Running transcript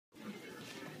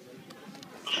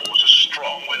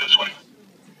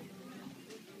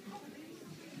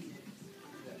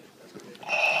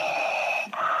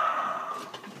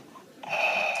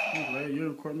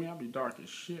dark as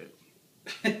shit.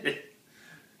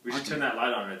 We should turn that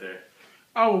light on right there.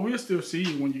 Oh, well, we'll still see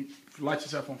you when you light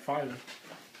yourself on fire.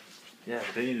 Yeah,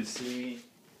 but they need to see me.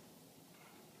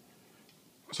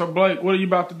 So, Blake, what are you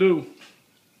about to do?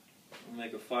 I'll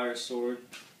make a fire sword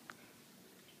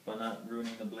by not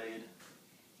ruining the blade.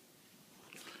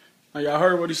 Now, y'all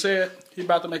heard what he said? He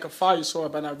about to make a fire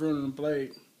sword by not ruining the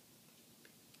blade.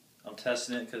 I'm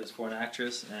testing it because it's for an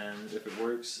actress, and if it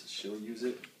works, she'll use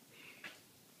it.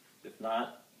 If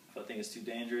not, if I think it's too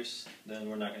dangerous, then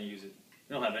we're not going to use it.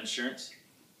 We don't have insurance.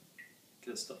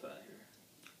 Get this stuff out of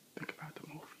Think about the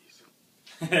movies.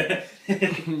 here.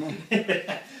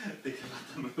 Think about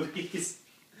the movies.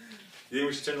 You think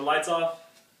we should turn the lights off?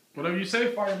 Whatever you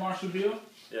say, Fire Marshal Bill.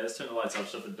 Yeah, let's turn the lights off.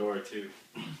 Shut the door, too.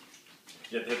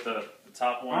 You have to hit the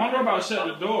top one. I don't know about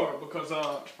shutting the door because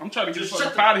I'm trying to get Just this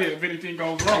shut fucker out of here if anything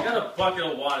goes wrong. I got a bucket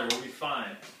of water. We'll be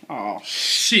fine. Oh,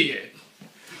 shit.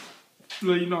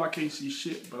 Well, you know I can't see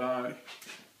shit, but I...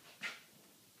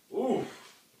 Ooh.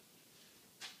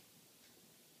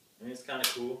 I mean, it's kind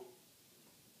of cool.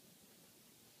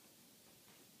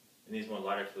 It needs more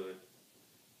lighter fluid.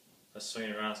 Us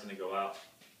swinging around, it's going to go out.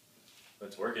 But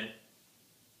it's working.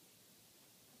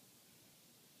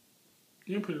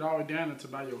 You didn't put it all the way down into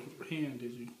by your hand,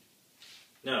 did you?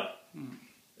 No.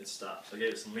 It stopped. So I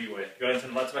gave it some leeway. Go ahead and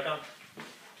turn the lights back on.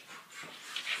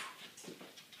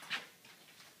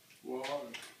 Well,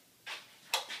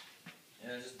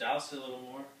 Yeah, just douse it a little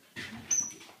more.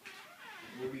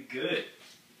 We'll be good.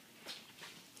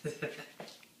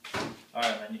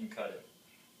 Alright, man, you can cut it.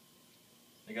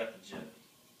 I got the jet.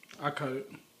 I cut it.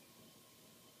 You're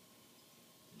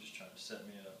just trying to set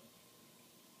me up.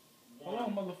 Hold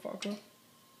on, motherfucker.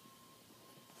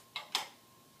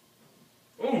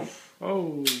 Oof!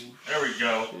 Oh, There we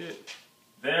go. shit.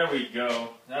 There we go.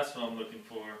 That's what I'm looking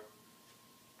for.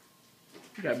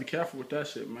 You gotta be careful with that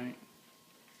shit, man.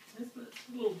 It's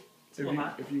a little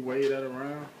hot. If you weigh that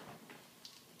around.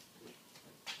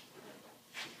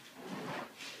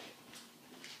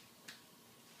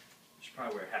 Should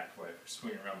probably wear a hat before I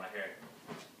swing around my hair.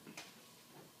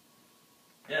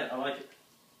 Yeah, I like it.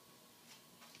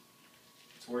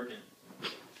 It's working.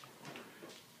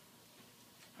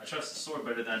 I trust the sword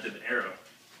better than I did the arrow.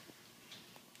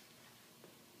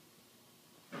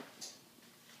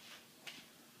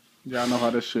 Yeah, I know how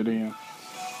this shit is.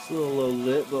 It's a little low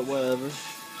lit, but whatever.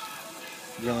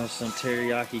 Going with some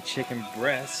teriyaki chicken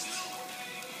breast.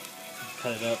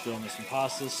 Cut it up, doing with some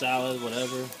pasta, salad,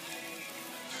 whatever. I'm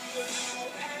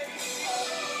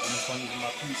just using my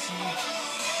PC,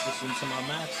 listening to my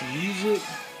Mac, some music.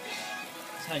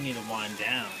 That's how I need to wind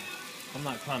down. I'm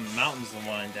not climbing mountains to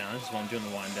wind down. This is what I'm doing to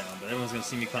wind down. But everyone's going to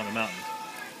see me climb a mountain.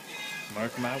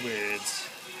 Mark my words.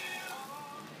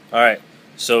 Alright,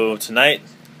 so tonight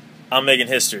I'm making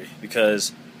history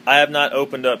because I have not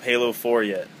opened up Halo 4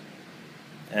 yet.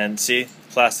 And see,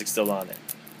 plastic's still on it.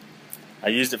 I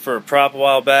used it for a prop a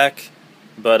while back,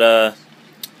 but I'm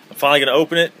finally going to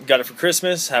open it. Got it for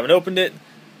Christmas, haven't opened it,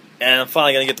 and I'm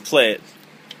finally going to get to play it.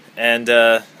 And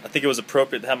I think it was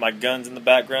appropriate to have my guns in the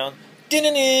background.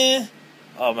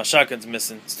 Oh, my shotgun's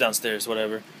missing. It's downstairs,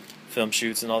 whatever. Film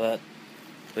shoots and all that.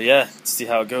 But yeah, let's see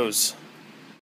how it goes.